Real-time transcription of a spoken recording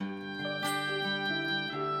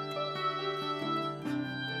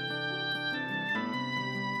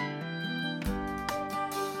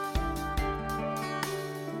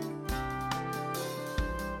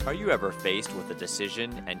Are you ever faced with a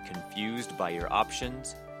decision and confused by your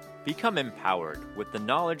options? Become empowered with the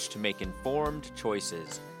knowledge to make informed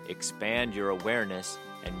choices, expand your awareness,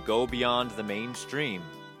 and go beyond the mainstream.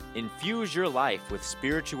 Infuse your life with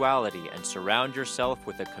spirituality and surround yourself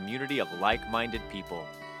with a community of like-minded people.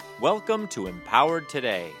 Welcome to Empowered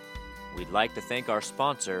Today. We'd like to thank our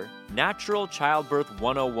sponsor, Natural Childbirth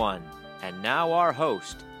 101, and now our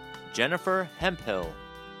host, Jennifer Hemphill.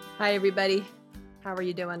 Hi, everybody. How are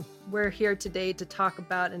you doing? We're here today to talk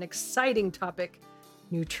about an exciting topic,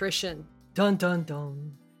 nutrition. Dun, dun,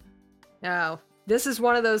 dun. Now, this is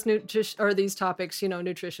one of those these topics,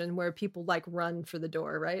 nutrition, where people like run for the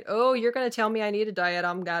door, right? Oh, you're going to tell me I need a diet.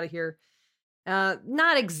 I'm out of here.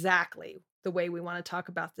 Not exactly the way we want to talk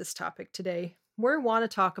about this topic today. We want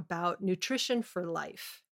to talk about nutrition for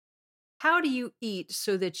life. How do you eat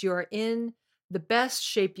so that you're in the best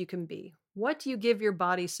shape you can be? What do you give your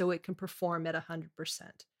body so it can perform at 100%?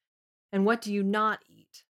 And what do you not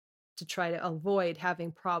eat to try to avoid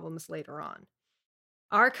having problems later on?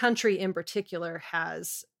 Our country in particular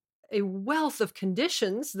has a wealth of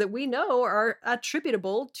conditions that we know are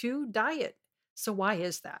attributable to diet. So why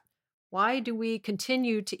is that? Why do we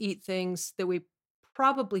continue to eat things that we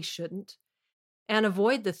probably shouldn't and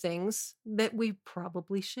avoid the things that we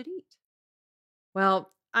probably should eat?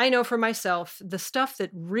 Well, I know for myself, the stuff that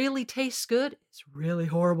really tastes good is really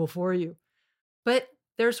horrible for you. But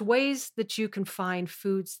there's ways that you can find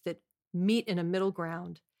foods that meet in a middle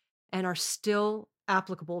ground and are still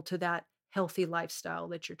applicable to that healthy lifestyle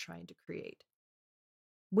that you're trying to create.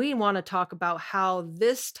 We want to talk about how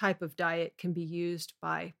this type of diet can be used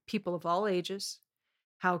by people of all ages,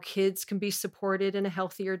 how kids can be supported in a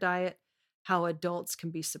healthier diet, how adults can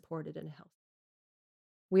be supported in a healthy.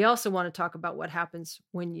 We also want to talk about what happens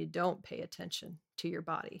when you don't pay attention to your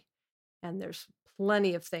body. And there's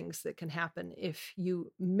plenty of things that can happen if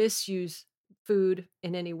you misuse food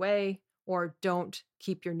in any way or don't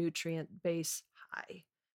keep your nutrient base high.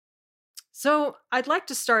 So I'd like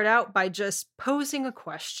to start out by just posing a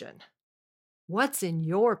question. What's in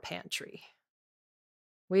your pantry?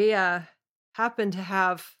 We happen to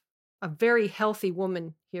have a very healthy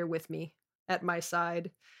woman here with me at my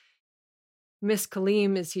side. Miss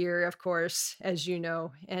Kaleem is here, of course, as you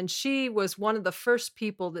know, and she was one of the first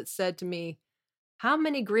people that said to me, "How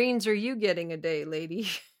many greens are you getting a day, lady?"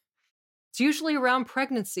 It's usually around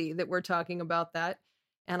pregnancy that we're talking about that,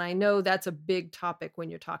 and I know that's a big topic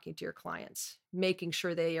when you're talking to your clients, making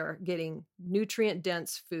sure they are getting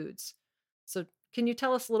nutrient-dense foods. So can you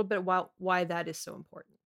tell us a little bit about why that is so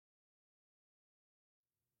important?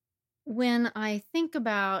 When I think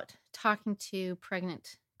about talking to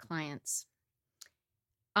pregnant clients,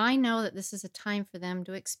 I know that this is a time for them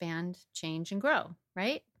to expand, change, and grow,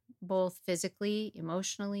 right? Both physically,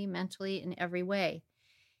 emotionally, mentally, in every way.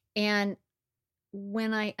 And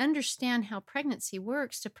when I understand how pregnancy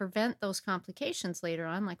works to prevent those complications later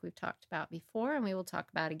on, like we've talked about before, and we will talk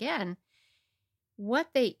about again,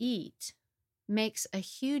 what they eat makes a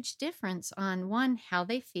huge difference on one, how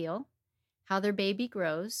they feel, how their baby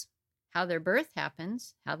grows, how their birth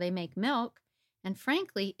happens, how they make milk. And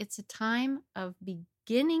frankly, it's a time of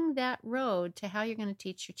beginning that road to how you're going to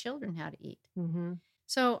teach your children how to eat. Mm-hmm.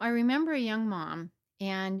 So I remember a young mom,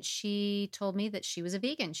 and she told me that she was a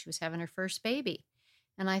vegan. She was having her first baby.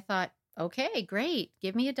 And I thought, okay, great.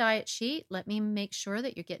 Give me a diet sheet. Let me make sure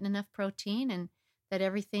that you're getting enough protein and that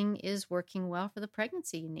everything is working well for the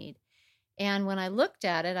pregnancy you need. And when I looked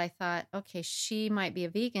at it, I thought, okay, she might be a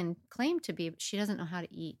vegan, claimed to be, but she doesn't know how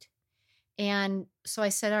to eat. And so I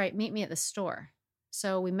said, all right, meet me at the store.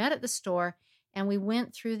 So we met at the store and we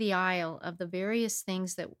went through the aisle of the various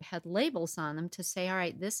things that had labels on them to say, all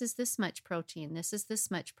right, this is this much protein, this is this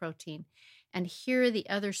much protein. And here are the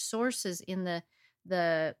other sources in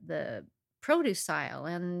the produce aisle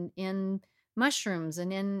and in mushrooms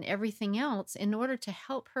and in everything else in order to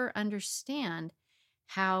help her understand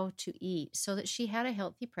how to eat so that she had a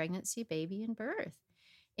healthy pregnancy, baby, and birth.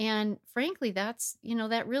 And frankly, that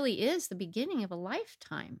really is the beginning of a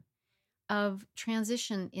lifetime of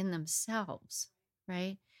transition in themselves,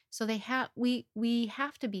 right? So we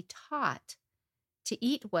have to be taught to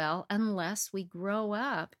eat well unless we grow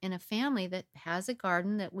up in a family that has a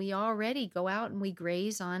garden, that we already go out and we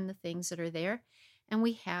graze on the things that are there, and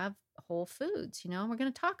we have whole foods, we're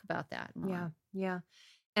going to talk about that more. Yeah.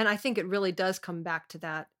 And I think it really does come back to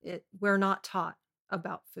that. We're not taught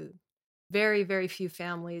about food. Very, very few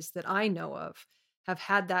families that I know of have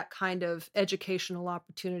had that kind of educational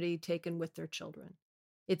opportunity taken with their children.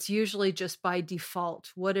 It's usually just by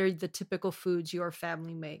default. What are the typical foods your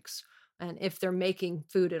family makes? And if they're making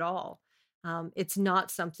food at all. It's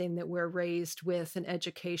not something that we're raised with an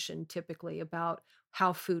education typically about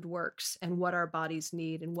how food works and what our bodies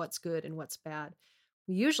need and what's good and what's bad.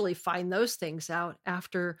 We usually find those things out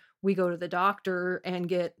after we go to the doctor and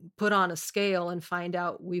get put on a scale and find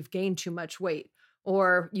out we've gained too much weight.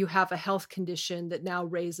 Or you have a health condition that now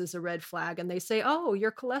raises a red flag and they say, "Oh,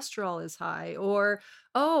 your cholesterol is high," or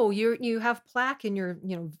 "Oh, you have plaque in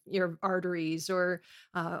your arteries," or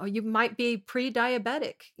you might be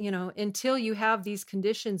pre-diabetic. Until you have these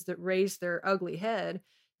conditions that raise their ugly head,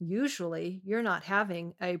 usually you're not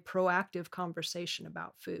having a proactive conversation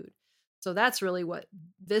about food. So that's really what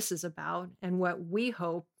this is about, and what we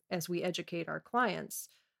hope as we educate our clients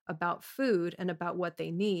about food and about what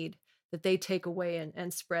they need, that they take away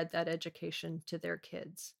and spread that education to their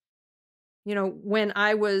kids. When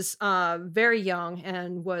I was very young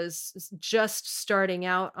and was just starting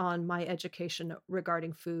out on my education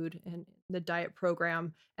regarding food, and the diet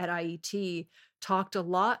program at IET talked a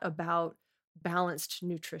lot about balanced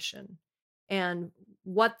nutrition and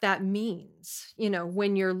what that means.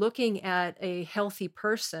 When you're looking at a healthy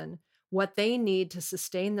person, what they need to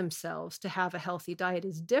sustain themselves to have a healthy diet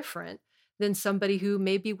is different than somebody who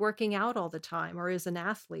may be working out all the time or is an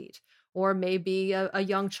athlete, or maybe a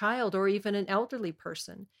young child or even an elderly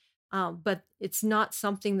person. But it's not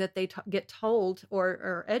something that they get told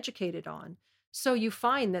or educated on. So you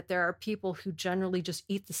find that there are people who generally just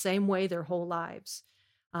eat the same way their whole lives.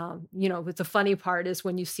 But the funny part is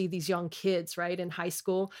when you see these young kids, right, in high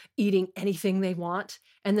school eating anything they want,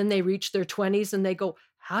 and then they reach their 20s and they go,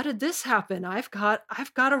 "How did this happen? I've got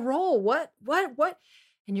a roll. What?"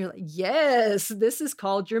 And you're like, "Yes, this is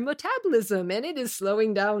called your metabolism, and it is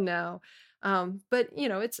slowing down now." But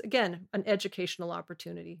it's again an educational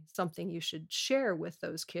opportunity, something you should share with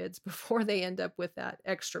those kids before they end up with that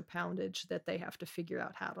extra poundage that they have to figure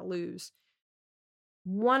out how to lose.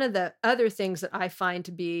 One of the other things that I find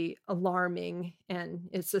to be alarming, and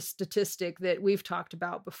it's a statistic that we've talked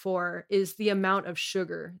about before, is the amount of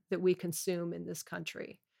sugar that we consume in this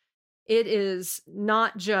country. It is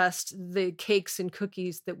not just the cakes and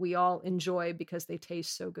cookies that we all enjoy because they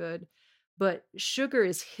taste so good, but sugar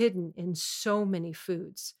is hidden in so many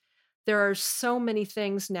foods. There are so many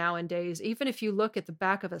things nowadays. Even if you look at the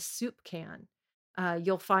back of a soup can,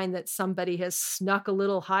 you'll find that somebody has snuck a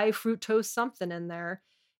little high fructose something in there,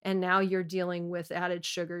 and now you're dealing with added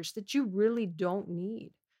sugars that you really don't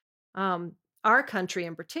need. Um, our country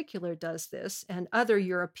in particular does this, and other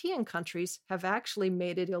European countries have actually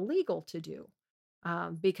made it illegal to do,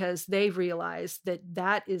 because they've realized that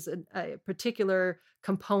that is a particular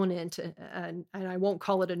component, and I won't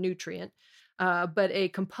call it a nutrient, but a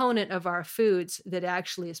component of our foods that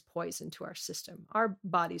actually is poison to our system. Our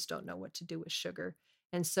bodies don't know what to do with sugar,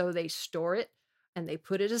 and so they store it and they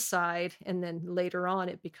put it aside, and then later on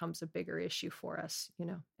it becomes a bigger issue for us,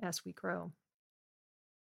 as we grow.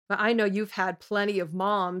 But I know you've had plenty of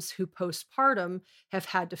moms who postpartum have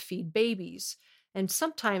had to feed babies, and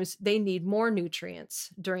sometimes they need more nutrients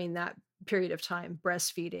during that period of time,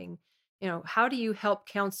 breastfeeding. How do you help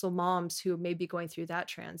counsel moms who may be going through that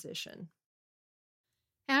transition?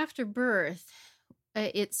 After birth,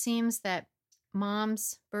 it seems that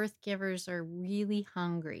moms, birth givers, are really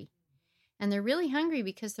hungry. And they're really hungry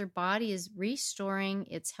because their body is restoring,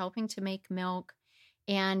 it's helping to make milk.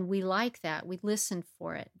 And we like that. We listen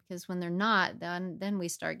for it, because when they're not, then we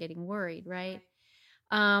start getting worried, right?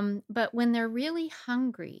 But when they're really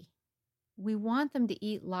hungry, we want them to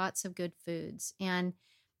eat lots of good foods. And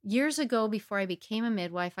years ago, before I became a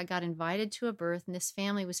midwife, I got invited to a birth, and this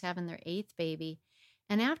family was having their 8th baby.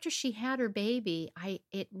 And after she had her baby,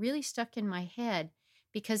 it really stuck in my head,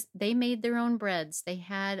 because they made their own breads. They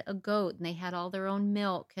had a goat and they had all their own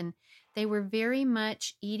milk, and they were very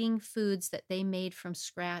much eating foods that they made from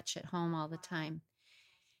scratch at home all the time.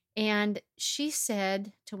 And she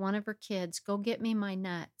said to one of her kids, "Go get me my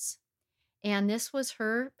nuts." And this was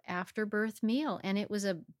her after birth meal. And it was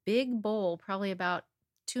a big bowl, probably about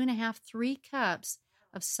 2.5, 3 cups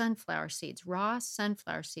of sunflower seeds, raw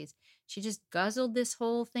sunflower seeds. She just guzzled this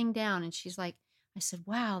whole thing down. And she's like, I said,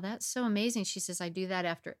 "Wow, that's so amazing." She says, "I do that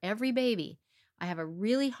after every baby. I have a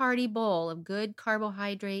really hearty bowl of good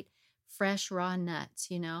carbohydrate, fresh raw nuts.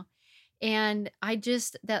 And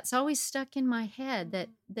that's always stuck in my head,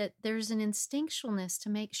 that there's an instinctualness to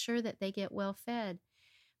make sure that they get well fed.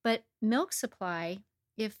 But milk supply,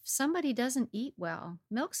 if somebody doesn't eat well,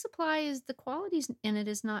 milk supply is the quality in it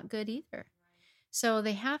is not good either. So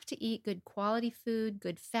they have to eat good quality food,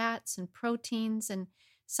 good fats and proteins. And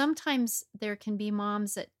sometimes there can be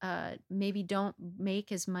moms that maybe don't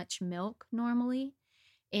make as much milk normally.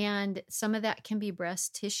 And some of that can be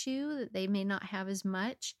breast tissue that they may not have as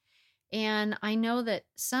much. And I know that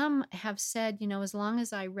some have said, as long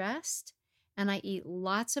as I rest and I eat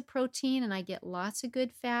lots of protein and I get lots of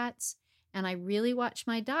good fats and I really watch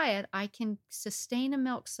my diet, I can sustain a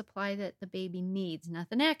milk supply that the baby needs.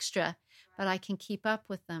 Nothing extra, but I can keep up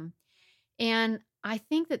with them. And I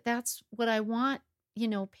think that that's what I want,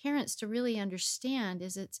 parents to really understand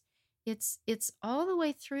is it's all the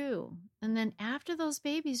way through. And then after those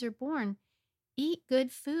babies are born, eat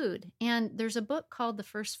good food. And there's a book called The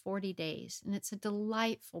First 40 Days, and it's a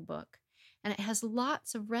delightful book. And it has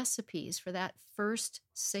lots of recipes for that first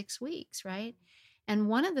 6 weeks, right? And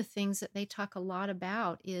one of the things that they talk a lot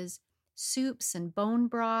about is soups and bone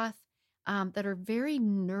broth that are very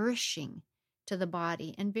nourishing to the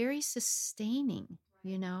body and very sustaining,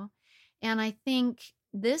 And I think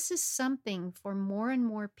this is something for more and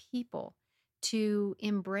more people to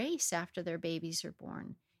embrace after their babies are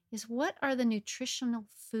born, is what are the nutritional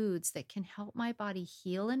foods that can help my body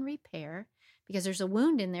heal and repair, because there's a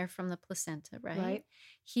wound in there from the placenta, right?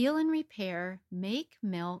 Heal and repair, make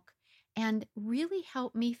milk, and really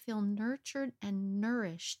help me feel nurtured and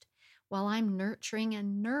nourished while I'm nurturing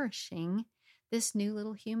and nourishing this new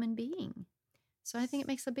little human being. So I think it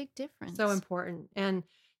makes a big difference. So important. And,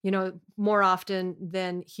 more often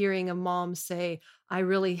than hearing a mom say, I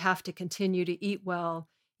really have to continue to eat well,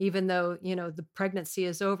 even though, the pregnancy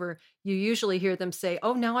is over, you usually hear them say,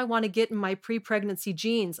 oh, now I want to get in my pre-pregnancy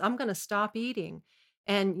genes. I'm going to stop eating.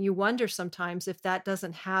 And you wonder sometimes if that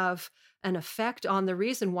doesn't have an effect on the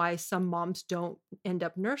reason why some moms don't end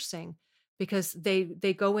up nursing, because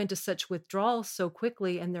they go into such withdrawal so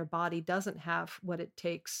quickly and their body doesn't have what it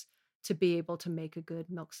takes to be able to make a good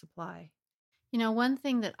milk supply. One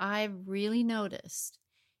thing that I've really noticed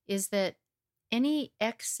is that any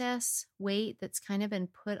excess weight that's kind of been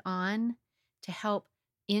put on to help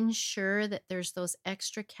ensure that there's those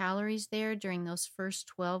extra calories there during those first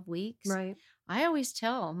 12 weeks. Right. I always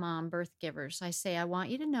tell mom birth givers, I say, I want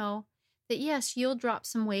you to know that yes, you'll drop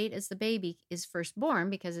some weight as the baby is first born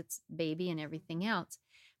because it's baby and everything else.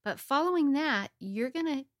 But following that, you're going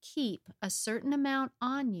to keep a certain amount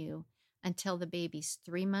on you until the baby's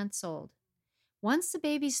 3 months old. Once the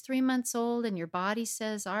baby's 3 months old and your body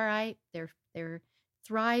says, all right, they're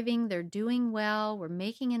thriving, they're doing well, we're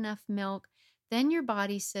making enough milk, then your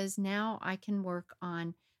body says, now I can work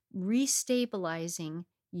on restabilizing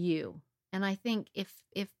you. And I think if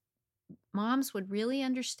moms would really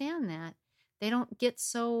understand that, they don't get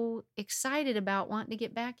so excited about wanting to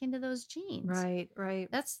get back into those genes. Right.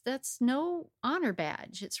 That's no honor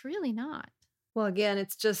badge. It's really not. Well, again,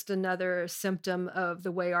 it's just another symptom of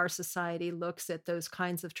the way our society looks at those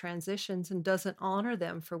kinds of transitions and doesn't honor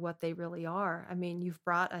them for what they really are. I mean, you've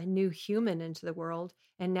brought a new human into the world,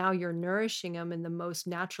 and now you're nourishing them in the most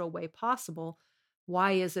natural way possible.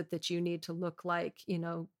 Why is it that you need to look like,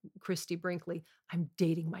 Christy Brinkley? I'm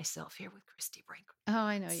dating myself here with Christy Brinkley. Oh,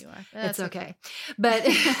 I know you are. That's it's okay. But,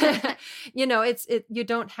 you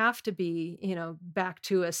don't have to be, back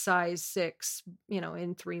to a size 6,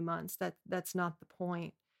 in 3 months. That's not the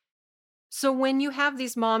point. So when you have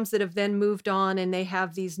these moms that have then moved on and they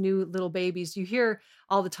have these new little babies, you hear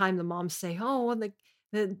all the time the moms say, oh, well,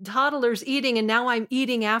 the toddler's eating and now I'm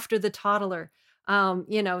eating after the toddler.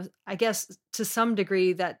 I guess to some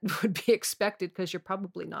degree that would be expected because you're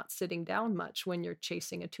probably not sitting down much when you're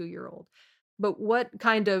chasing a 2-year-old. But what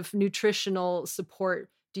kind of nutritional support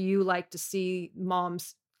do you like to see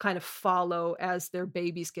moms kind of follow as their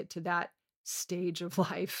babies get to that stage of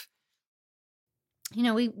life?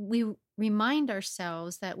 We remind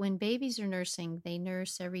ourselves that when babies are nursing, they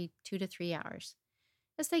nurse every 2 to 3 hours.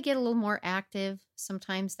 As they get a little more active,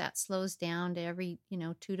 sometimes that slows down to every,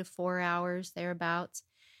 2 to 4 hours, thereabouts.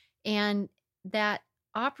 And that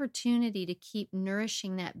opportunity to keep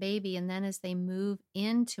nourishing that baby, and then as they move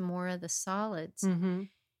into more of the solids, Mm-hmm.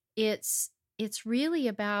 it's really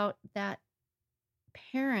about that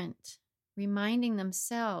parent reminding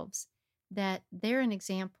themselves that they're an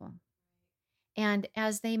example. And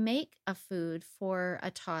as they make a food for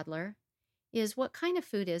a toddler, is what kind of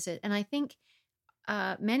food is it? And I think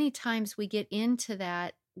many times we get into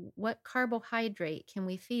that, what carbohydrate can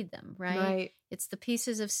we feed them, right? Right. It's the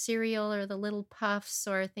pieces of cereal or the little puffs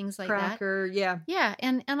or things like Cracker, that. yeah. Yeah,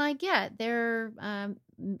 and I get they're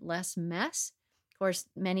less mess. Of course,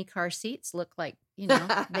 many car seats look like,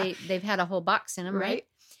 they've had a whole box in them, right?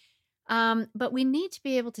 But we need to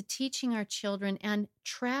be able to teaching our children and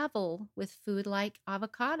travel with food like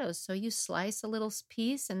avocados. So you slice a little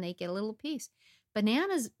piece and they get a little piece.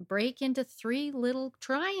 Bananas break into 3 little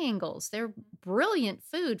triangles. They're brilliant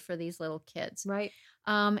food for these little kids. Right.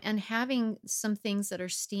 And having some things that are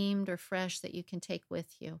steamed or fresh that you can take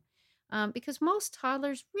with you. because most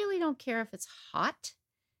toddlers really don't care if it's hot.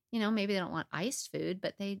 Maybe they don't want iced food,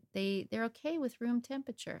 but they're okay with room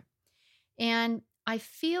temperature. And I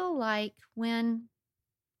feel like when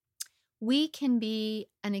we can be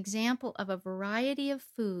an example of a variety of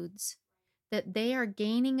foods, that they are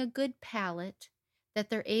gaining a good palate, that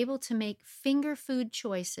they're able to make finger food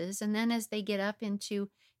choices. And then as they get up into,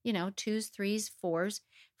 2s, 3s, 4s,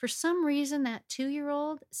 for some reason that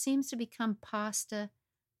 2-year-old seems to become pasta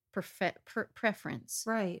preference.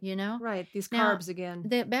 Right. Right. These Now, carbs again.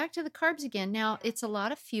 back to the carbs again. Now, it's a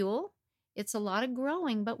lot of fuel. It's a lot of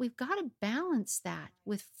growing, but we've got to balance that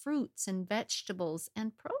with fruits and vegetables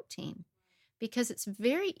and protein, because it's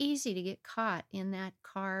very easy to get caught in that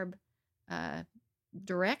carb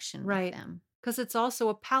direction Right. with them. Because it's also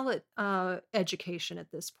a palate education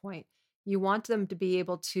at this point. You want them to be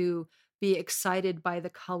able to be excited by the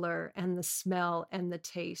color and the smell and the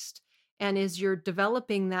taste. And as you're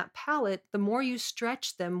developing that palate, the more you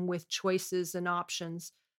stretch them with choices and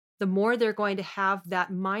options, the more they're going to have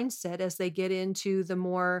that mindset as they get into the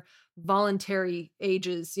more voluntary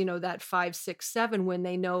ages, that 5, 6, 7, when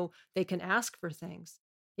they know they can ask for things.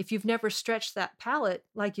 If you've never stretched that palate,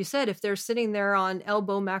 like you said, if they're sitting there on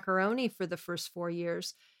elbow macaroni for the first 4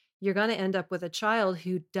 years, you're going to end up with a child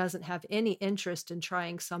who doesn't have any interest in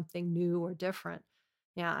trying something new or different.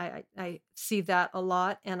 Yeah, I see that a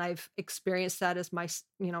lot, and I've experienced that as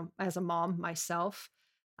as a mom myself.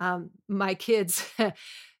 My kids,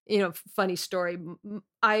 funny story.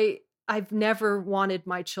 I've never wanted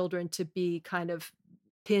my children to be kind of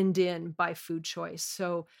pinned in by food choice.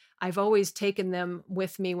 So I've always taken them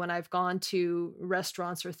with me when I've gone to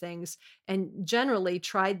restaurants or things, and generally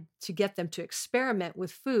tried to get them to experiment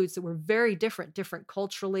with foods that were very different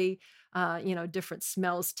culturally, different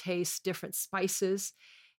smells, tastes, different spices.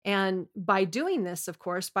 And by doing this, of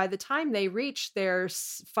course, by the time they reach their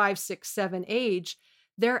 5, 6, 7 age,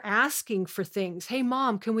 they're asking for things. Hey,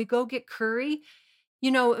 Mom, can we go get curry?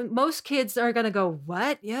 Most kids are going to go,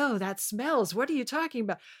 what? Yo, that smells. What are you talking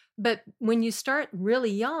about? But when you start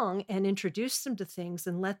really young and introduce them to things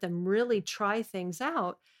and let them really try things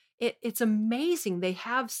out, it's amazing. They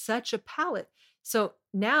have such a palate. So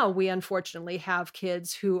now we unfortunately have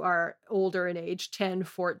kids who are older in age, 10,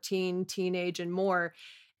 14, teenage and more.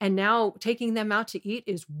 And now taking them out to eat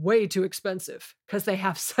is way too expensive because they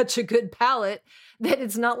have such a good palate that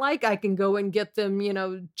it's not like I can go and get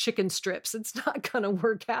them, chicken strips. It's not going to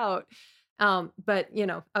work out. But,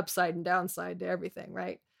 upside and downside to everything,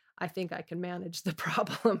 right? I think I can manage the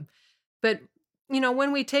problem. But,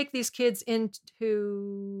 when we take these kids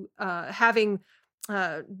into having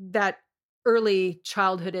that early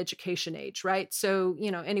childhood education age, right? So,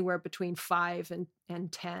 anywhere between 5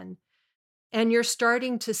 and 10. And you're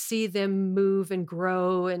starting to see them move and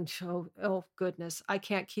grow and oh goodness, I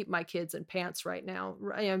can't keep my kids in pants right now.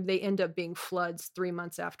 They end up being floods 3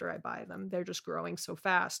 months after I buy them. They're just growing so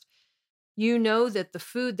fast. You know that the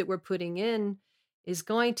food that we're putting in is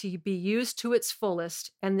going to be used to its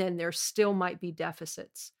fullest, and then there still might be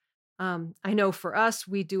deficits. I know for us,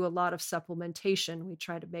 we do a lot of supplementation. We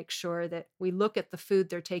try to make sure that we look at the food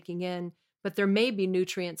they're taking in, but there may be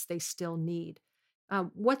nutrients they still need.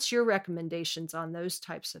 What's your recommendations on those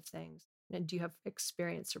types of things? And do you have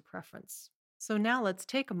experience or preference? So now let's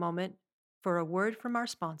take a moment for a word from our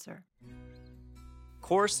sponsor.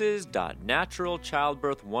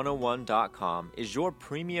 Courses.naturalchildbirth101.com is your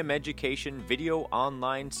premium education video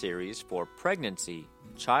online series for pregnancy,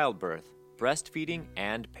 childbirth, breastfeeding,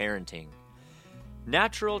 and parenting.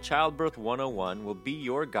 Natural Childbirth 101 will be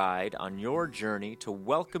your guide on your journey to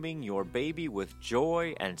welcoming your baby with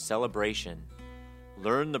joy and celebration.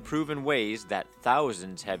 Learn the proven ways that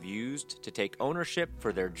thousands have used to take ownership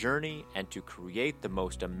for their journey and to create the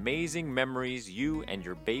most amazing memories you and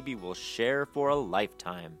your baby will share for a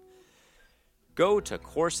lifetime. Go to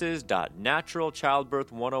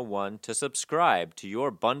courses.naturalchildbirth101 to subscribe to your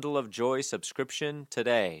Bundle of Joy subscription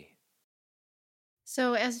today.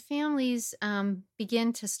 So as families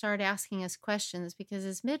begin to start asking us questions, because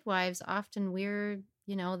as midwives, often we're,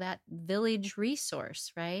 that village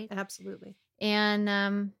resource, right? Absolutely. And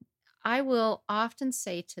I will often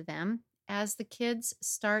say to them, as the kids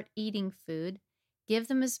start eating food, give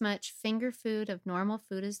them as much finger food of normal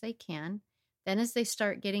food as they can. Then as they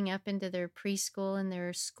start getting up into their preschool and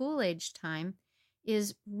their school age time,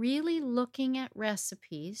 is really looking at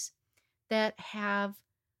recipes that have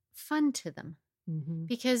fun to them. Mm-hmm.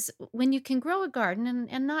 Because when you can grow a garden,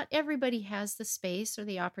 and not everybody has the space or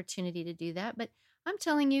the opportunity to do that, but I'm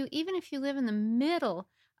telling you, even if you live in the middle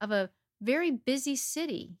of a very busy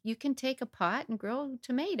city, you can take a pot and grow a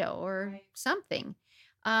tomato or something.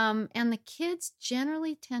 And the kids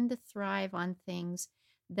generally tend to thrive on things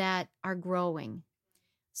that are growing.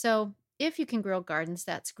 So if you can grow gardens,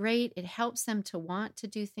 that's great. It helps them to want to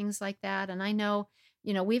do things like that. And I know,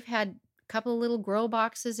 we've had a couple of little grow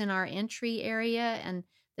boxes in our entry area, and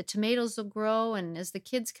the tomatoes will grow. And as the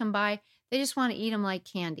kids come by, they just want to eat them like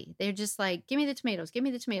candy. They're just like, give me the tomatoes, give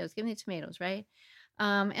me the tomatoes, give me the tomatoes, right?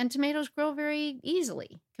 And tomatoes grow very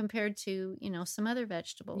easily compared to, some other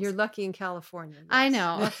vegetables. You're lucky in California. Yes. I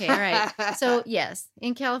know. Okay. All right. So yes,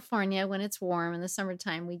 in California, when it's warm in the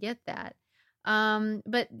summertime, we get that.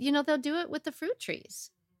 But they'll do it with the fruit trees,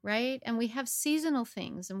 right? And we have seasonal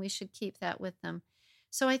things, and we should keep that with them.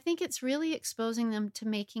 So I think it's really exposing them to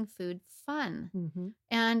making food fun. Mm-hmm.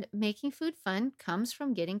 And making food fun comes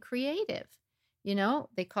from getting creative.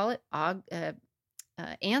 They call it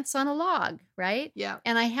ants on a log, right? Yeah.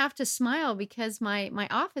 And I have to smile because my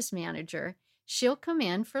office manager, she'll come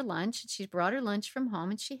in for lunch, and she's brought her lunch from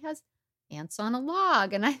home, and she has ants on a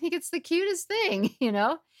log. And I think it's the cutest thing,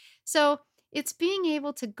 So it's being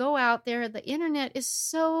able to go out there. The internet is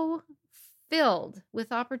so filled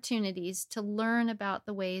with opportunities to learn about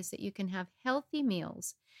the ways that you can have healthy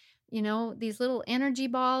meals. These little energy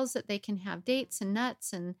balls that they can have dates and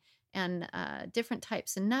nuts and different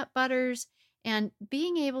types of nut butters, and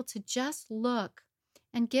being able to just look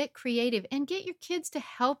and get creative and get your kids to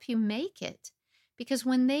help you make it. Because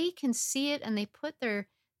when they can see it and they put their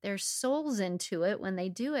souls into it when they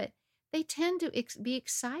do it, they tend to be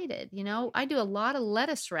excited. I do a lot of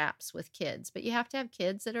lettuce wraps with kids, but you have to have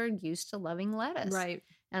kids that are used to loving lettuce. Right.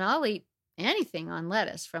 And I'll eat anything on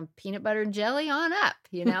lettuce, from peanut butter and jelly on up,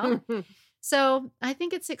 So I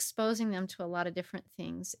think it's exposing them to a lot of different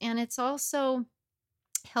things. And it's also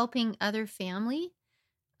helping other family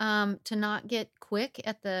to not get quick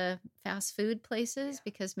at the fast food places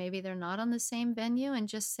because maybe they're not on the same venue, and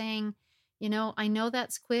just saying, I know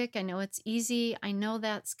that's quick. I know it's easy. I know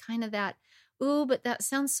that's kind of that, ooh, but that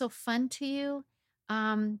sounds so fun to you.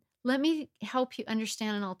 Let me help you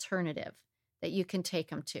understand an alternative that you can take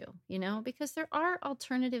them to, because there are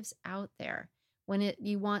alternatives out there when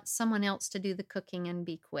you want someone else to do the cooking and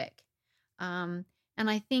be quick. And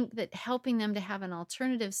I think that helping them to have an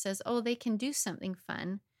alternative says, oh, they can do something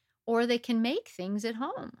fun, or they can make things at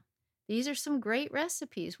home. These are some great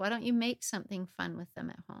recipes. Why don't you make something fun with them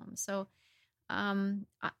at home? So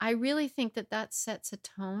I really think that sets a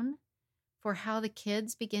tone for how the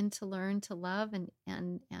kids begin to learn to love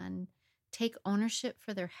and take ownership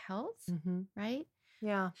for their health, Mm-hmm. right?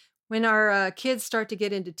 Yeah. When our kids start to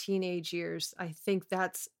get into teenage years, I think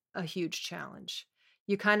that's a huge challenge.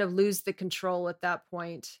 You kind of lose the control at that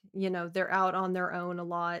point. They're out on their own a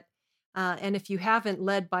lot. And if you haven't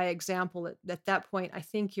led by example at that point, I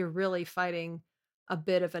think you're really fighting a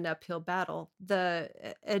bit of an uphill battle. The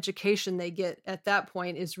education they get at that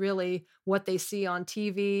point is really what they see on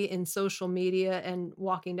TV, in social media, and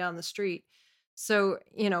walking down the street. So,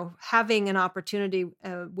 having an opportunity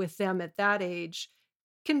with them at that age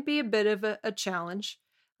can be a bit of a challenge.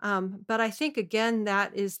 But I think, again,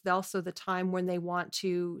 that is also the time when they want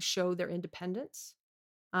to show their independence.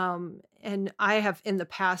 And I have in the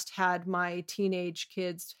past had my teenage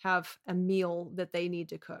kids have a meal that they need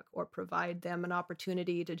to cook, or provide them an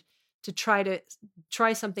opportunity to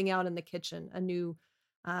try something out in the kitchen, a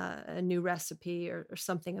new recipe or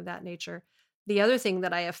something of that nature. The other thing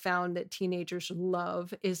that I have found that teenagers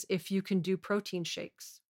love is if you can do protein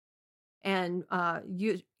shakes. And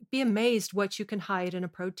you be amazed what you can hide in a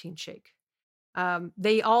protein shake.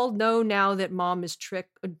 They all know now that mom is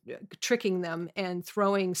tricking them and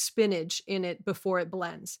throwing spinach in it before it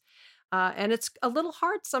blends. And it's a little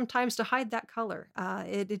hard sometimes to hide that color.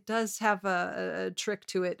 It does have a trick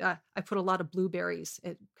to it. I put a lot of blueberries.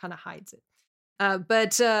 It kind of hides it.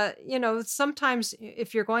 But sometimes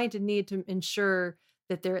if you're going to need to ensure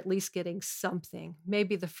that they're at least getting something,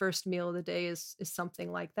 maybe the first meal of the day is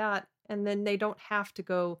something like that. And then they don't have to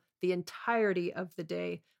go the entirety of the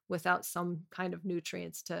day without some kind of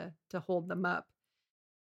nutrients to hold them up.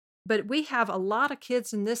 But we have a lot of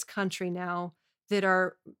kids in this country now that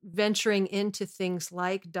are venturing into things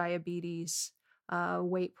like diabetes,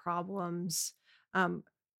 weight problems.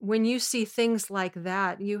 When you see things like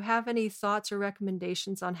that, you have any thoughts or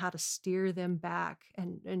recommendations on how to steer them back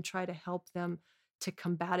and try to help them to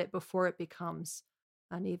combat it before it becomes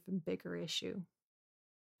an even bigger issue?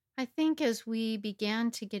 I think as we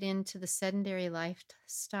began to get into the sedentary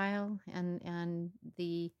lifestyle and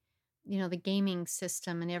the the gaming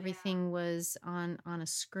system and everything was on a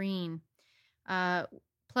screen,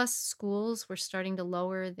 plus schools were starting to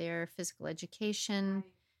lower their physical education.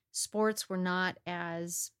 Sports were not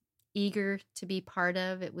as eager to be part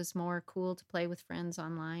of. It was more cool to play with friends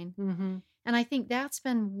online. Mm-hmm. And I think that's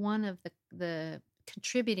been one of the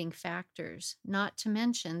contributing factors, not to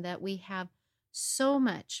mention that we have so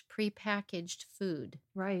much prepackaged food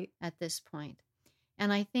Right. at this point.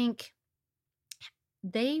 And I think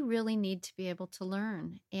they really need to be able to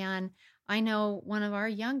learn. And I know one of our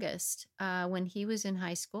youngest, when he was in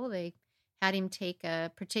high school, they had him take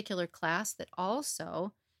a particular class that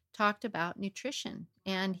also talked about nutrition.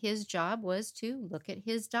 And his job was to look at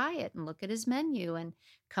his diet and look at his menu and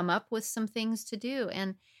come up with some things to do.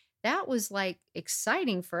 And that was like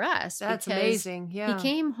exciting for us. That's because amazing. Yeah. He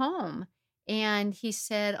came home and he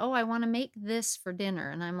said, "Oh, I want to make this for dinner."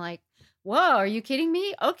 And I'm like, "Whoa, are you kidding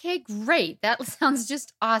me? Okay, great. That sounds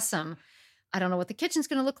just awesome. I don't know what the kitchen's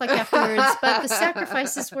going to look like afterwards, but the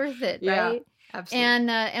sacrifice is worth it, Yeah, right?"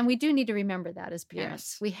 absolutely. And we do need to remember that as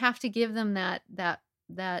parents. Yes. We have to give them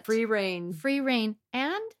that Free reign.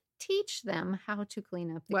 and teach them how to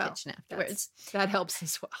clean up the Well, kitchen afterwards. That helps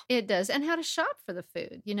as well. It does. And how to shop for the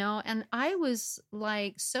food, And I was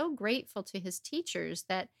like so grateful to his teachers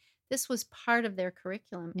that this was part of their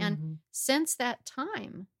curriculum. And Mhm. since that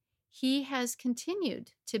time, he has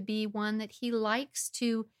continued to be one that he likes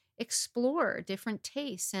to explore different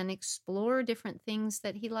tastes and explore different things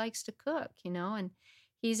that he likes to cook, and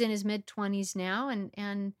he's in his mid-20s now.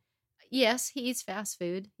 And yes, he eats fast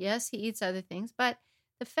food. Yes, he eats other things, but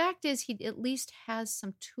the fact is he at least has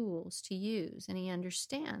some tools to use and he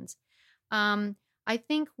understands. I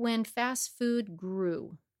think when fast food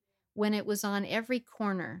grew, when it was on every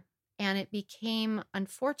corner, and it became,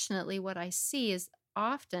 unfortunately, what I see is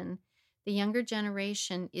often the younger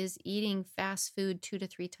generation is eating fast food 2 to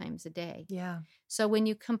 3 times a day. Yeah. So when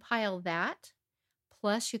you compile that,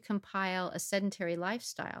 plus you compile a sedentary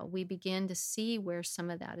lifestyle, we begin to see where some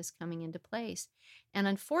of that is coming into place. And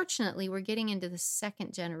unfortunately, we're getting into the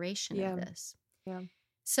second generation Yeah. of this. Yeah.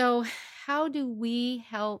 So how do we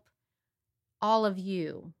help all of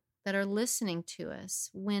you that are listening to us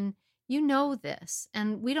when you know this?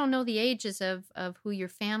 And we don't know the ages of who your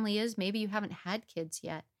family is. Maybe you haven't had kids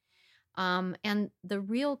yet. And the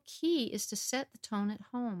real key is to set the tone at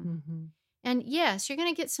home. Mhm. And yes, you're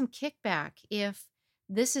going to get some kickback if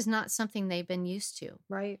this is not something they've been used to.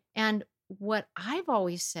 Right. And what I've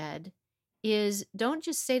always said is don't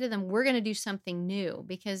just say to them, "We're going to do something new,"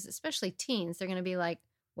 because especially teens, they're going to be like,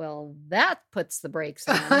 "Well, that puts the brakes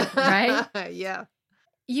on," right? Yeah.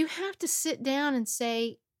 You have to sit down and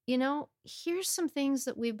say, here's some things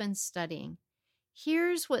that we've been studying.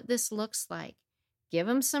 Here's what this looks like. Give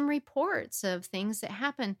them some reports of things that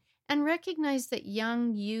happen and recognize that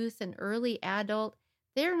young youth and early adult,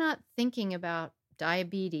 they're not thinking about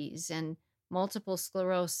diabetes and multiple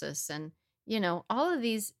sclerosis and, all of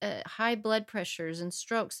these high blood pressures and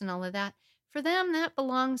strokes and all of that. For them, that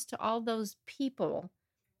belongs to all those people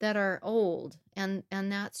that are old. And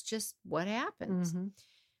that's just what happens.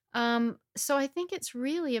 Mhm. So I think it's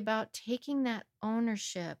really about taking that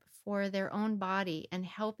ownership for their own body and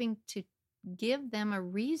helping to give them a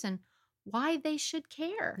reason why they should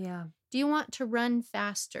care. Yeah. Do you want to run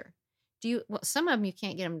faster? Well, some of them you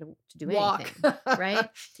can't get them to do Walk. anything, right?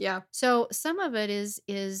 Yeah. So some of it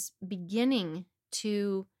is beginning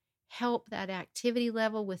to help that activity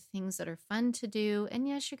level with things that are fun to do. And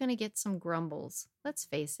yes, you're going to get some grumbles. Let's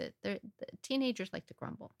face it. The teenagers like to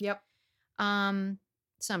grumble. Yep.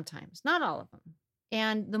 Sometimes, not all of them.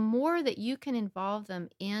 And the more that you can involve them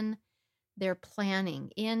in their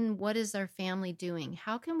planning, in what is our family doing?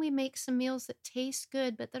 How can we make some meals that taste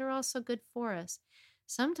good, but that are also good for us?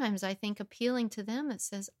 Sometimes I think appealing to them that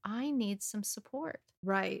says, I need some support.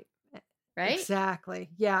 Right. Right? Exactly.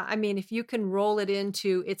 Yeah. I mean, if you can roll it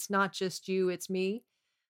into it's not just you, it's me,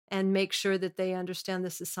 and make sure that they understand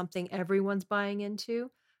this is something everyone's buying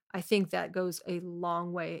into, I think that goes a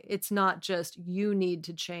long way. It's not just you need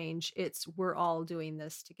to change, it's we're all doing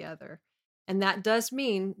this together. And that does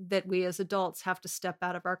mean that we as adults have to step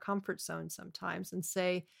out of our comfort zone sometimes and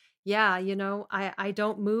say, yeah, I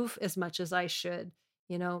don't move as much as I should.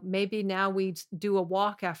 Maybe now we do a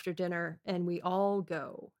walk after dinner and we all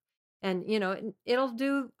go. And, it'll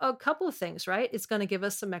do a couple of things, right? It's going to give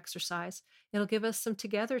us some exercise. It'll give us some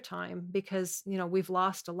together time because, we've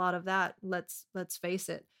lost a lot of that. Let's face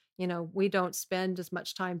it. We don't spend as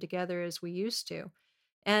much time together as we used to.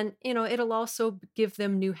 And, it'll also give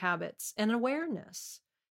them new habits and awareness.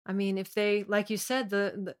 I mean, if they, like you said,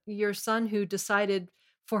 your son who decided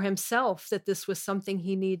for himself that this was something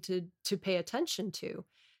he needed to pay attention to,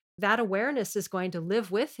 that awareness is going to live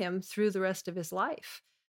with him through the rest of his life.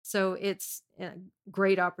 So it's a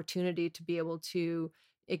great opportunity to be able to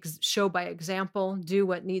show by example, do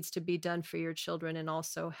what needs to be done for your children, and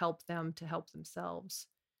also help them to help themselves.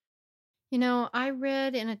 I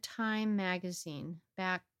read in a Time magazine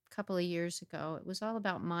back a couple of years ago, it was all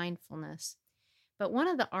about mindfulness. But one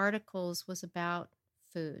of the articles was about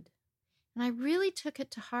food. And I really took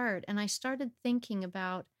it to heart. And I started thinking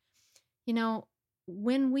about, you know,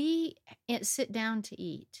 when we sit down to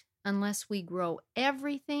eat, unless we grow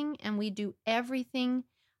everything and we do everything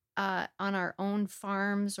on our own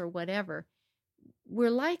farms or whatever,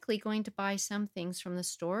 we're likely going to buy some things from the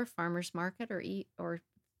store, farmer's market, or eat, or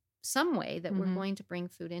some way that we're going to bring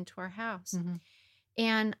food into our house.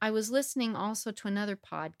 And I was listening also to another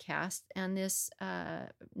podcast, and this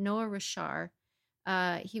Noah Rashar,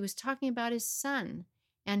 he was talking about his son,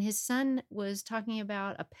 and his son was talking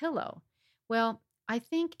about a pillow. Well, I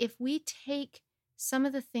think if we take some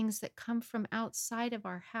of the things that come from outside of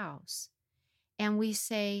our house and we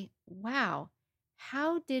say, wow,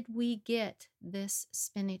 how did we get this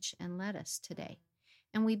spinach and lettuce today?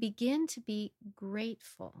 And we begin to be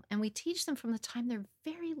grateful, and we teach them from the time they're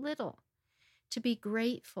very little to be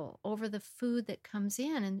grateful over the food that comes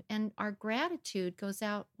in. And our gratitude goes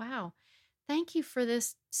out, wow, thank you for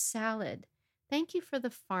this salad. Thank you for the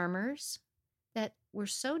farmers that were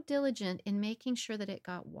so diligent in making sure that it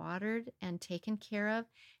got watered and taken care of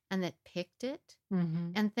and that picked it.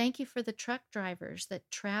 And thank you for the truck drivers that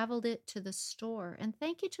traveled it to the store. And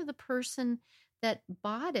thank you to the person that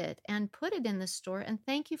bought it and put it in the store. And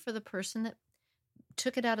thank you for the person that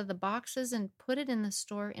took it out of the boxes and put it in the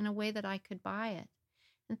store in a way that I could buy it.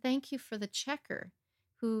 And thank you for the checker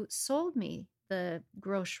who sold me the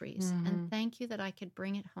groceries. And thank you that I could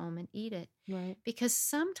bring it home and eat it. Right. Because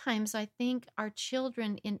sometimes I think our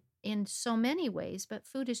children in so many ways, but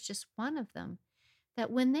food is just one of them, that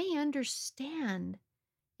when they understand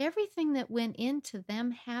everything that went into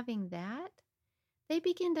them having that, they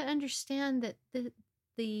begin to understand that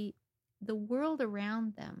the world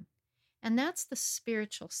around them. And that's the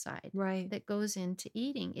spiritual side that goes into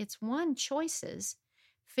eating. It's one, choices,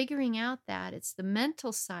 figuring out that. It's the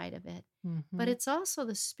mental side of it. But it's also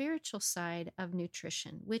the spiritual side of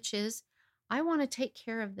nutrition, which is, I want to take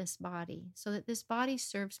care of this body so that this body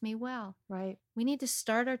serves me well. Right. We need to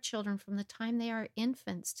start our children from the time they are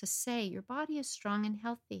infants to say, your body is strong and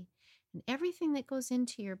healthy. And everything that goes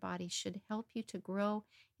into your body should help you to grow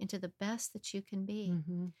into the best that you can be.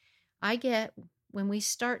 I get, when we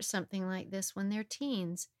start something like this, when they're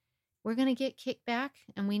teens, we're going to get kicked back,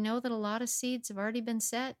 and we know that a lot of seeds have already been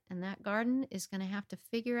set, and that garden is going to have to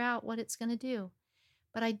figure out what it's going to do.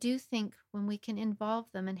 But I do think when we can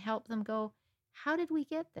involve them and help them go, how did we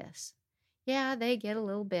get this? Yeah, they get a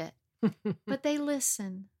little bit, but they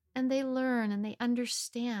listen and they learn and they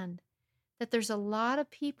understand that there's a lot of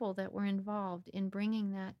people that were involved in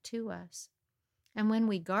bringing that to us. And when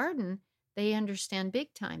we garden, they understand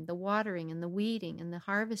big time the watering and the weeding and the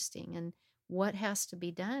harvesting and what has to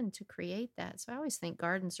be done to create that. So I always think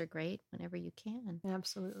gardens are great whenever you can.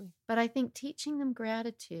 Absolutely. But I think teaching them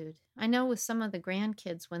gratitude. I know with some of the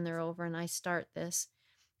grandkids when they're over and I start this,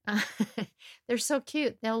 they're so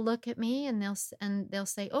cute. They'll look at me and they'll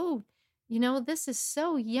say, "Oh, this is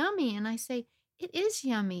so yummy." And I say, "It is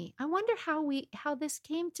yummy. I wonder how this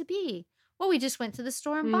came to be." "Well, we just went to the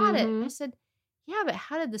store and bought it." I said, "Yeah, but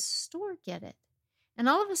how did the store get it?" And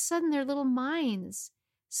all of a sudden their little minds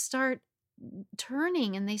start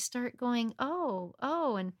turning and they start going,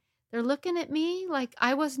 oh, and they're looking at me like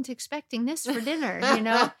I wasn't expecting this for dinner,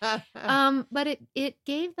 but it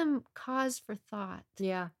gave them cause for thought.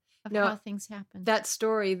 Yeah. Of how things happen. That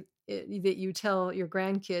story that you tell your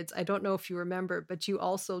grandkids, I don't know if you remember, but you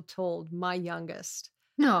also told my youngest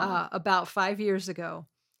about 5 years ago.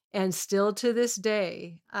 And still to this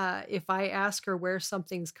day, if I ask her where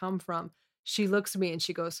something's come from, she looks at me and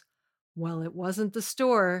she goes, "Well, it wasn't the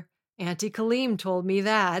store. Auntie Kaleem told me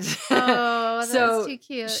that." Oh, that's so too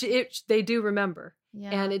cute. they do remember. Yeah.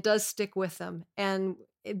 And it does stick with them. And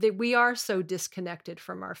we are so disconnected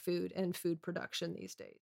from our food and food production these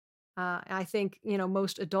days. I think,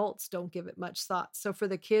 most adults don't give it much thought. So for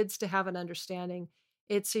the kids to have an understanding,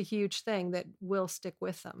 it's a huge thing that will stick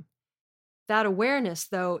with them. That awareness,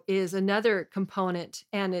 though, is another component,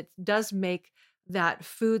 and it does make that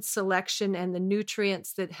food selection and the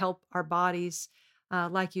nutrients that help our bodies,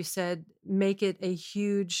 like you said, make it a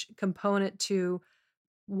huge component to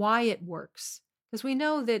why it works. Because we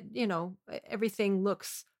know that, everything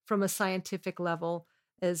looks from a scientific level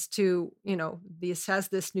as to, this has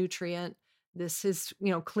this nutrient, this is,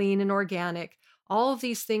 clean and organic. All of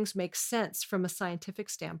these things make sense from a scientific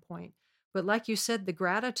standpoint. But like you said, the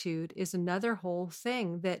gratitude is another whole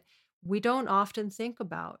thing that we don't often think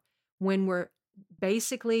about when we're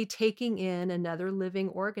basically taking in another living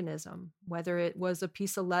organism, whether it was a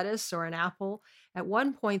piece of lettuce or an apple. At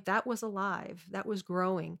one point, that was alive, that was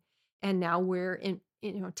growing, and now we're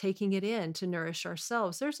taking it in to nourish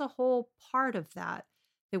ourselves. There's a whole part of that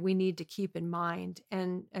that we need to keep in mind.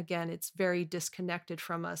 And again, it's very disconnected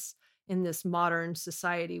from us in this modern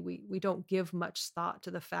society. We don't give much thought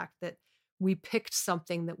to the fact that we picked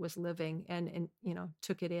something that was living and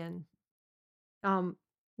took it in.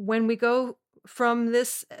 When we go from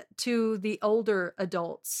this to the older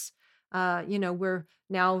adults, we're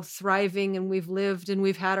now thriving and we've lived and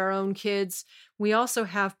we've had our own kids. We also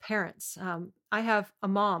have parents. I have a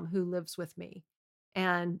mom who lives with me,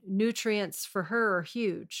 and nutrients for her are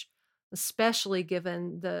huge, especially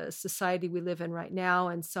given the society we live in right now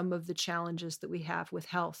and some of the challenges that we have with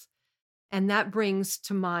health. And that brings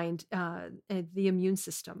to mind the immune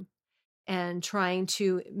system and trying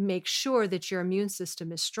to make sure that your immune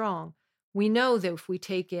system is strong. We know that if we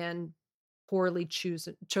take in poorly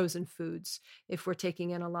chosen foods, if we're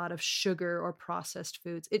taking in a lot of sugar or processed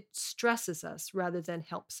foods, it stresses us rather than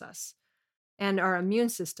helps us. And our immune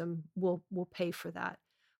system will pay for that.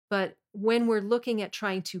 But when we're looking at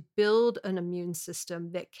trying to build an immune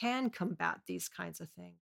system that can combat these kinds of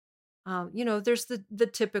things, there's the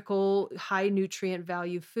typical high nutrient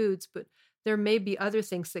value foods, but there may be other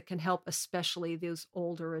things that can help, especially those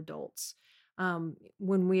older adults.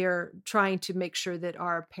 When we are trying to make sure that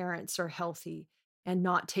our parents are healthy and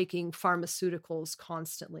not taking pharmaceuticals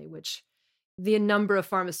constantly, which the number of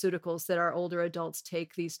pharmaceuticals that our older adults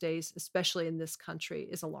take these days, especially in this country,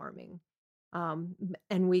 is alarming.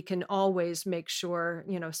 And we can always make sure,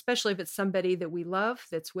 especially if it's somebody that we love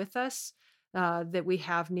that's with us, that we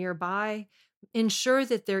have nearby, ensure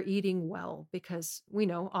that they're eating well, because we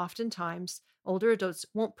know oftentimes older adults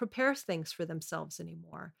won't prepare things for themselves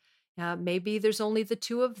anymore. Maybe there's only the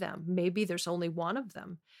two of them. Maybe there's only one of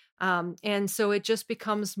them. And so it just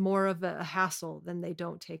becomes more of a hassle than they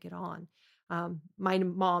don't take it on. My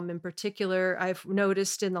mom in particular, I've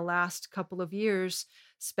noticed in the last couple of years,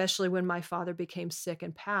 especially when my father became sick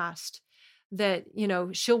and passed, that,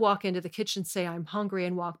 she'll walk into the kitchen, say, I'm hungry,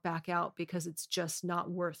 and walk back out because it's just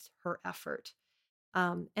not worth her effort.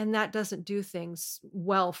 And that doesn't do things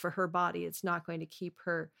well for her body. It's not going to keep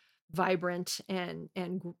her vibrant and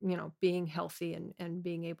being healthy and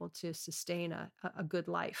being able to sustain a good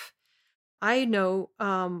life. I know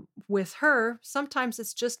with her, sometimes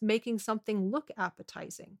it's just making something look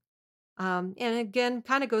appetizing. And again,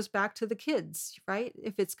 kind of goes back to the kids, right?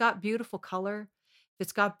 If it's got beautiful color, if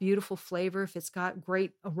it's got beautiful flavor, if it's got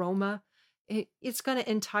great aroma, it's going to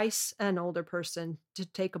entice an older person to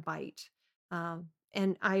take a bite.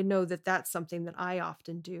 And I know that that's something that I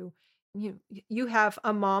often do. You have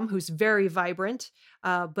a mom who's very vibrant,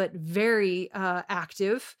 but very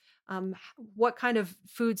active. What kind of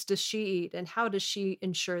foods does she eat, and how does she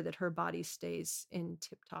ensure that her body stays in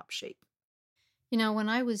tip-top shape? When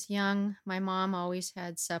I was young, my mom always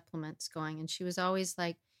had supplements going, and she was always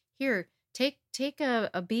like, "Here, take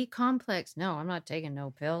a B complex." No, I'm not taking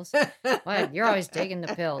no pills. What? You're always taking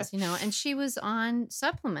the pills, And she was on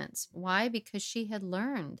supplements. Why? Because she had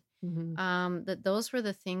learned that those were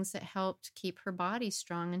the things that helped keep her body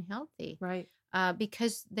strong and healthy. Right.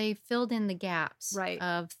 Because they filled in the gaps Right.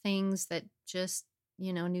 of things that just,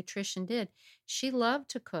 nutrition did. She loved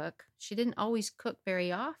to cook. She didn't always cook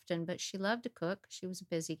very often, but she loved to cook. She was a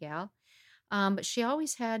busy gal. But she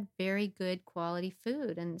always had very good quality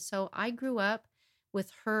food. And so I grew up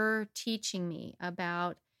with her teaching me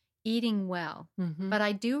about eating well. But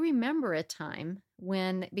I do remember a time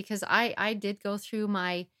because I did go through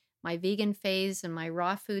my vegan phase and my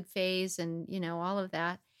raw food phase and, all of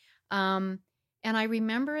that. And I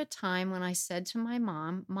remember a time when I said to my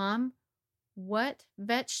mom, "Mom, what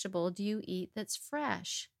vegetable do you eat that's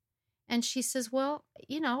fresh?" And she says, "Well,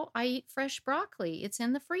 I eat fresh broccoli. It's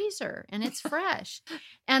in the freezer and it's fresh."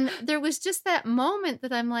 And there was just that moment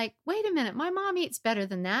that I'm like, wait a minute, my mom eats better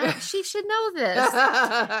than that. She should know this.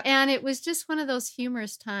 And it was just one of those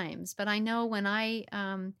humorous times. But I know when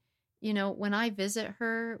when I visit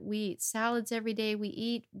her, we eat salads every day. We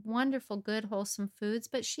eat wonderful, good, wholesome foods,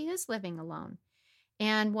 but she is living alone.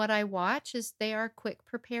 And what I watch is they are quick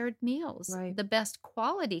prepared meals, Right. the best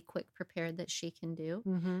quality quick prepared that she can do.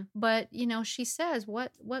 But, she says,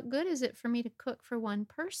 what good is it for me to cook for one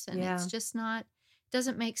person? Yeah. It's just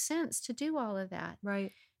doesn't make sense to do all of that.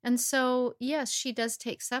 Right. And so, yes, she does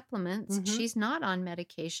take supplements. Mhm. She's not on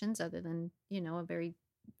medications other than, a very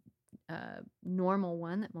normal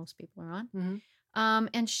one that most people are on.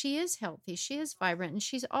 And she is healthy. She is vibrant. And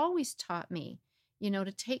she's always taught me,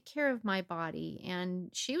 to take care of my body. And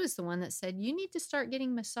she was the one that said, you need to start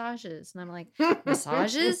getting massages. And I'm like,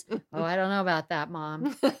 massages? Oh, I don't know about that,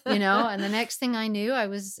 Mom. And the next thing I knew, I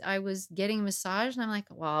was getting a massage, and I'm like,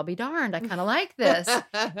 well, I'll be darned. I kind of like this.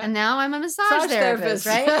 And now I'm a massage therapist,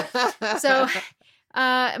 right? So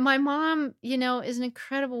my mom, is an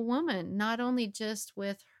incredible woman, not only just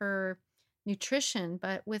with her nutrition,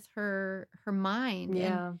 but with her mind.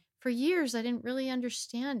 Yeah. And for years, I didn't really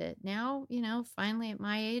understand it. Now, finally at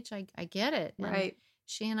my age, I get it. And Right.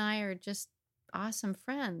 she and I are just awesome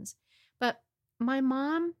friends. But my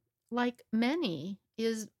mom, like many,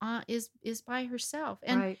 is by herself.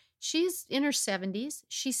 And Right. she's in her 70s.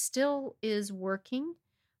 She still is working.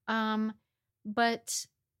 But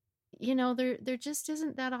there just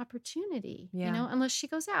isn't that opportunity, Yeah. unless she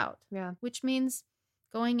goes out. Yeah. Which means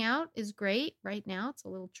going out is great. Right now, it's a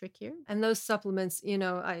little trickier. And those supplements,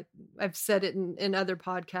 I've said it in other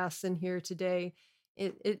podcasts and here today,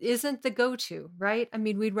 it isn't the go-to, right? I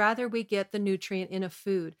mean, we'd rather we get the nutrient in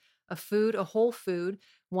a whole food,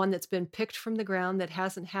 one that's been picked from the ground that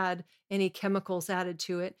hasn't had any chemicals added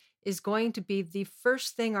to it, is going to be the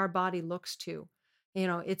first thing our body looks to.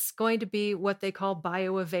 It's going to be what they call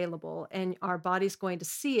bioavailable, and our body's going to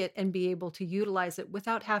see it and be able to utilize it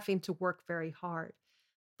without having to work very hard.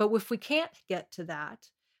 But if we can't get to that,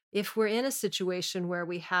 if we're in a situation where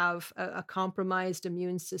we have a compromised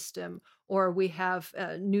immune system, or we have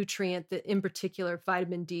a nutrient that, in particular,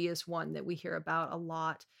 vitamin D is one that we hear about a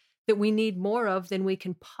lot, that we need more of than we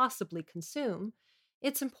can possibly consume,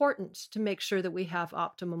 it's important to make sure that we have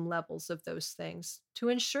optimum levels of those things to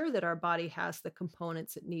ensure that our body has the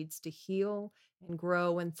components it needs to heal and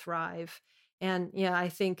grow and thrive. And yeah, I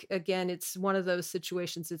think, again, it's one of those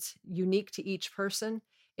situations, it's unique to each person.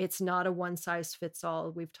 It's not a one size fits all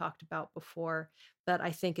we've talked about before, but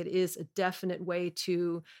I think it is a definite way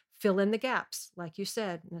to fill in the gaps, like you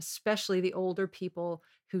said, and especially the older people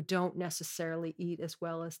who don't necessarily eat as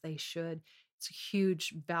well as they should. It's a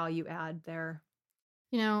huge value add there.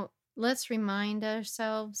 Let's remind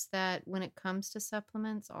ourselves that when it comes to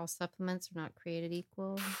supplements, all supplements are not created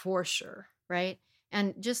equal. For sure. Right?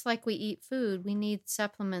 And just like we eat food, we need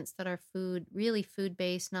supplements that are really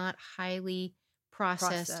food-based, not highly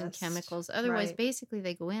processed in chemicals. Otherwise, right. Basically,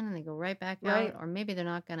 they go in and they go right back Right. out, or maybe they're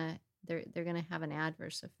not going to. They're going to have an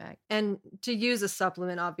adverse effect. And to use a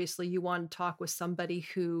supplement, obviously, you want to talk with somebody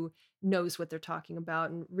who knows what they're talking about,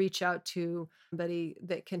 and reach out to somebody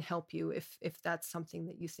that can help you if that's something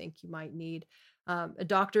that you think you might need. A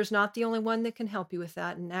doctor's not the only one that can help you with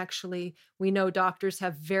that. And actually, we know doctors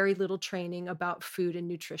have very little training about food and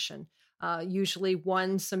nutrition. Usually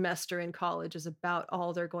 1 semester in college is about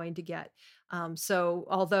all they're going to get. So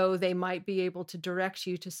although they might be able to direct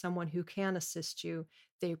you to someone who can assist you,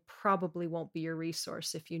 they probably won't be your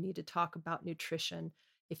resource if you need to talk about nutrition,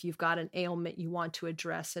 if you've got an ailment you want to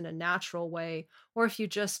address in a natural way, or if you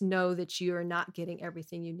just know that you're not getting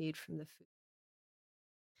everything you need from the food.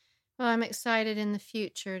 Well, I'm excited in the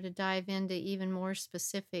future to dive into even more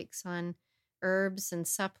specifics on herbs and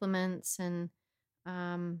supplements, and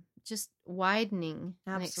just widening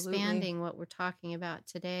and Absolutely. expanding what we're talking about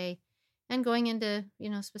today, and going into,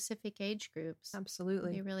 specific age groups.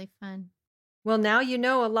 Absolutely. It'll be really fun. Well, now you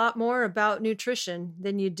know a lot more about nutrition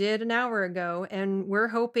than you did an hour ago, and we're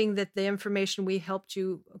hoping that the information we helped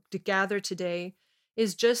you to gather today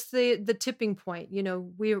is just the tipping point.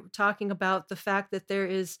 We're talking about the fact that there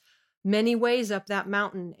is many ways up that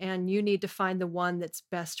mountain, and you need to find the one that's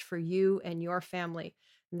best for you and your family.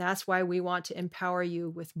 And that's why we want to empower you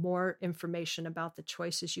with more information about the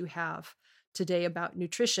choices you have today about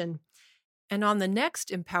nutrition. And on the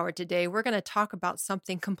next Empower Today, we're going to talk about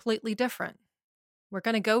something completely different. We're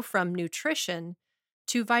going to go from nutrition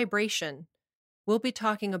to vibration. We'll be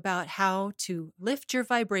talking about how to lift your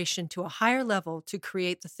vibration to a higher level to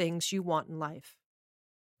create the things you want in life.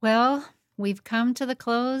 Well, we've come to the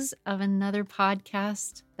close of another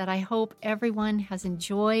podcast that I hope everyone has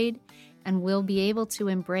enjoyed and will be able to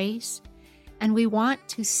embrace. And we want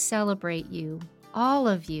to celebrate you, all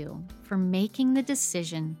of you, for making the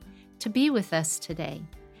decision to be with us today.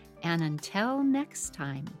 And until next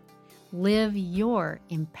time, live your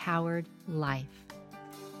empowered life.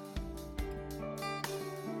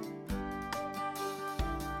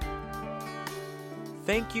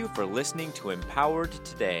 Thank you for listening to Empowered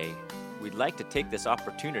Today. We'd like to take this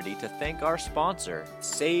opportunity to thank our sponsor,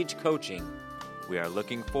 Sage Coaching. We are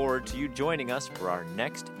looking forward to you joining us for our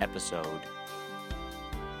next episode.